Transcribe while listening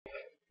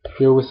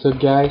Yo, what's up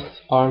guys,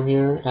 Arm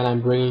here, and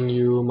I'm bringing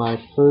you my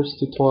first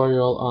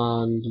tutorial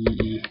on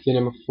the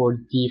Cinema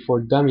 4D for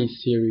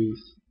Dummies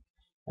series.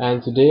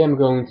 And today I'm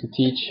going to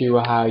teach you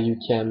how you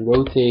can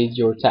rotate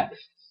your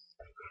text,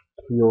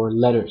 your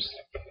letters.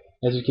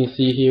 As you can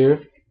see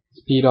here,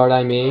 speed art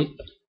I made,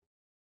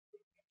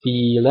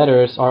 the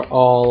letters are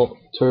all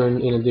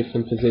turned in a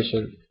different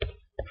position.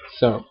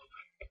 So,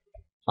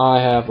 I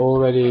have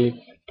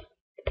already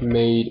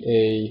made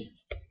a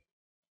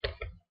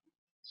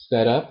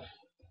setup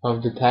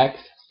of the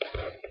text.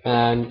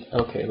 And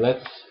okay,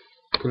 let's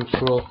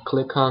control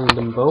click on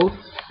them both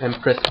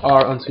and press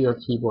R onto your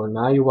keyboard.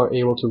 Now you are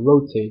able to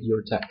rotate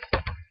your text.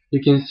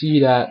 You can see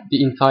that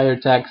the entire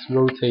text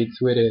rotates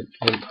with it,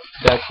 and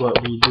that's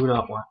what we do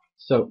not want.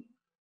 So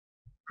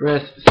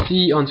press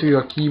C onto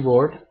your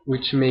keyboard,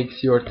 which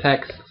makes your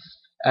texts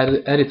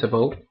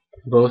editable,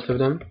 both of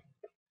them.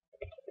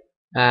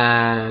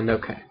 And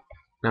okay,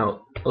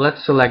 now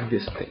let's select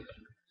this thing.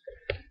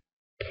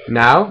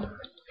 Now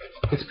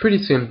it's pretty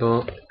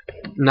simple.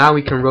 Now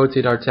we can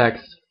rotate our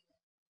text,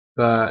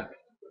 but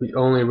we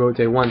only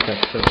rotate one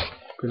text. So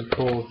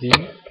Control Z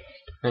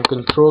and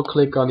Control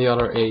click on the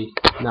other A.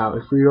 Now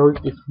if we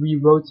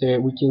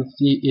rotate, we can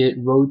see it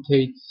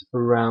rotates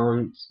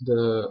around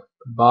the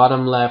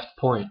bottom left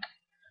point,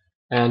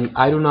 and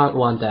I do not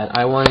want that.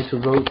 I want it to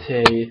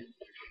rotate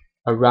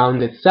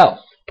around itself.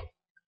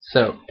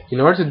 So in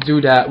order to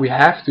do that, we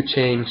have to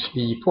change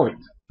the point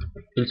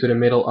into the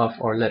middle of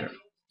our letter.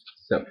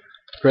 So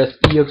press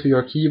E onto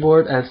your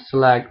keyboard and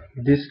select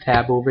this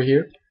tab over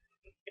here,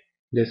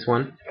 this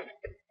one.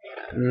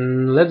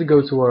 Let's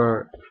go to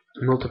our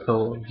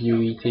multiple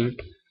view thing.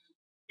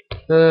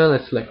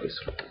 Let's select this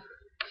one.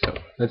 So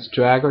let's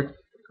drag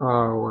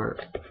our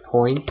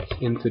point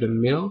into the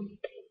middle.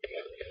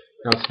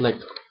 Now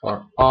select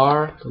our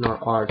R and our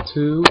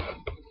R2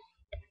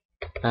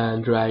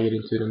 and drag it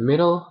into the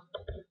middle.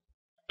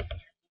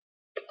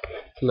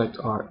 Select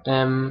our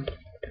M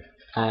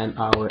and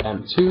our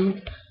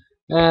M2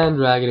 and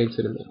drag it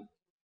into the middle.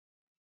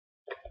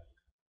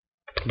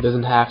 It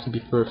doesn't have to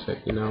be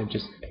perfect, you know, it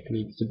just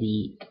needs to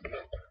be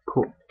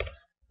cool.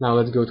 Now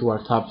let's go to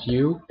our top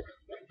view,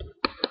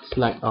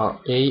 select our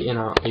A and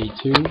our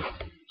A2,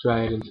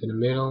 drag it into the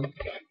middle,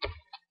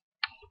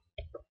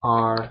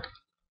 R,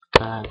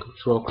 and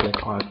control click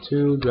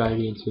R2, drag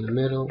it into the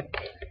middle,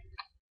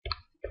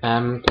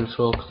 M,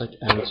 control click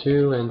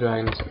M2, and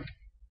drag it into the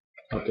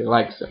middle. Okay,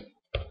 like so.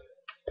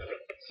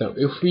 So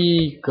if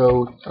we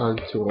go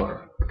onto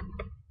our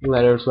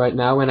letters right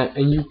now,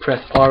 and you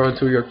press R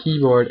onto your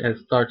keyboard and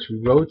start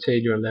to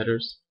rotate your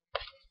letters.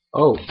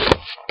 Oh,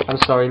 I'm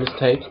sorry,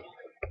 mistake.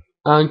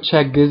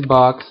 Uncheck this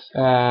box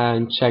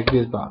and check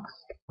this box.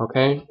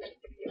 Okay.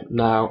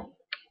 Now,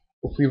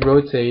 if we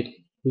rotate,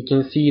 we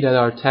can see that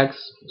our text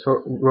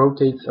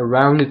rotates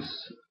around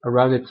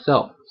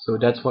itself. So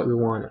that's what we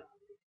want.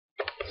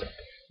 So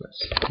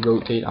let's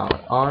rotate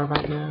our R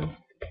right now.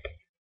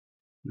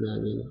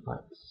 Like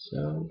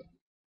so.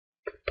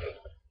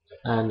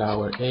 And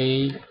our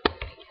A,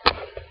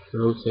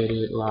 rotate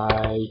it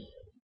like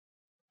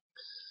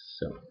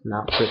so.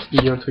 Now press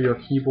E onto your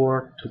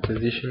keyboard to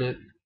position it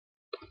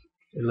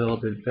a little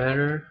bit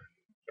better,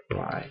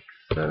 like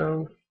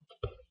so.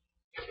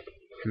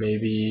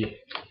 Maybe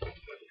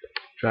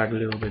drag a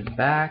little bit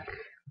back,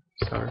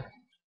 sorry,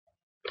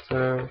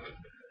 so.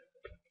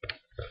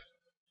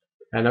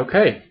 And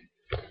okay,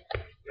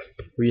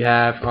 we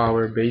have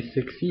our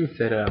basic scene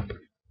set up.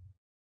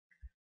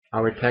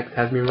 Our text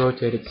has been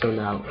rotated, so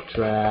now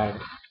drag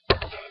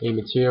a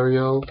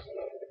material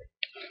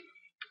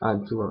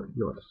onto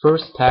your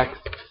first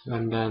text,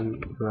 and then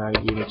drag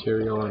a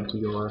material onto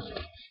your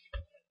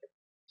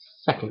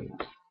second.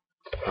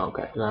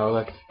 Okay, now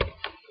let's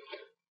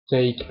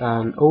take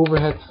an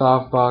overhead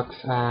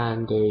softbox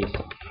and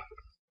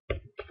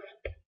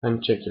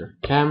check your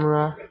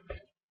camera,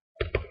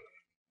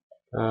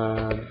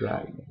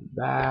 drag it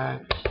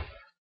back.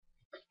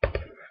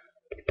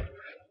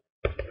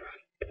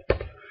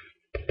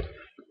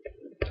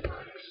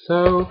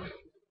 So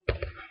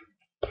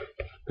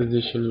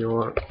position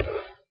your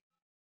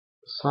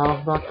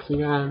softbox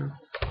again.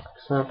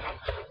 So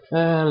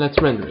let's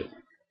render it.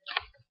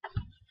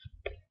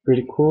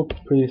 Pretty cool,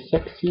 pretty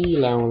sexy.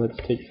 Now let's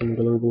take some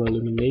global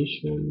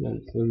illumination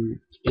and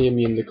some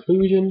ambient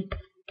occlusion.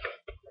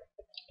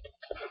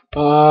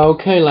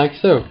 Okay, like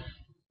so.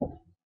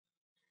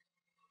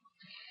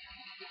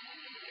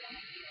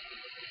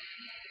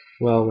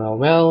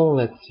 Well,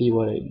 let's see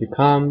what it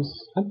becomes.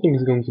 I think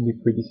it's going to be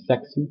pretty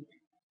sexy.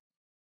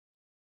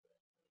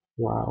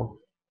 Wow.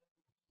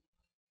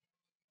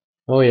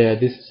 Oh yeah,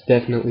 this is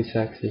definitely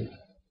sexy.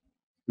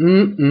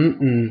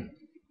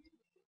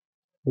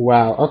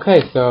 Wow,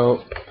 okay,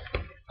 so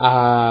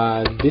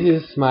this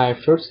is my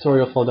first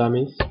tutorial for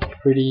Dummies.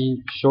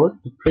 Pretty short,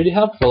 but pretty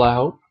helpful, I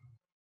hope.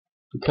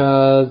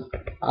 Because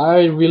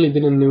I really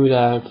didn't know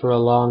that for a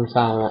long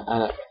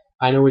time.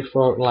 I know it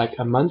for like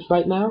a month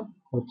right now,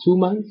 or 2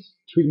 months,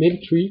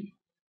 maybe 3.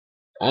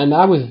 And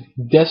I was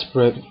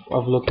desperate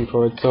of looking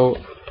for it, so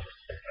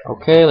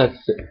Okay, let's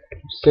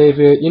save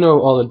it. You know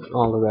all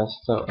the rest.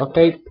 So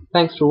okay,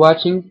 thanks for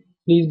watching.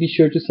 Please be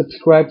sure to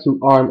subscribe to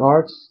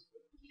ARMArts.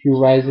 If you're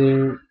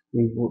rising,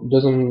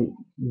 doesn't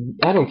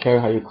I don't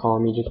care how you call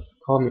me. Just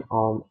call me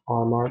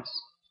ARMArts.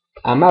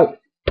 I'm out.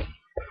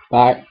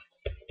 Bye.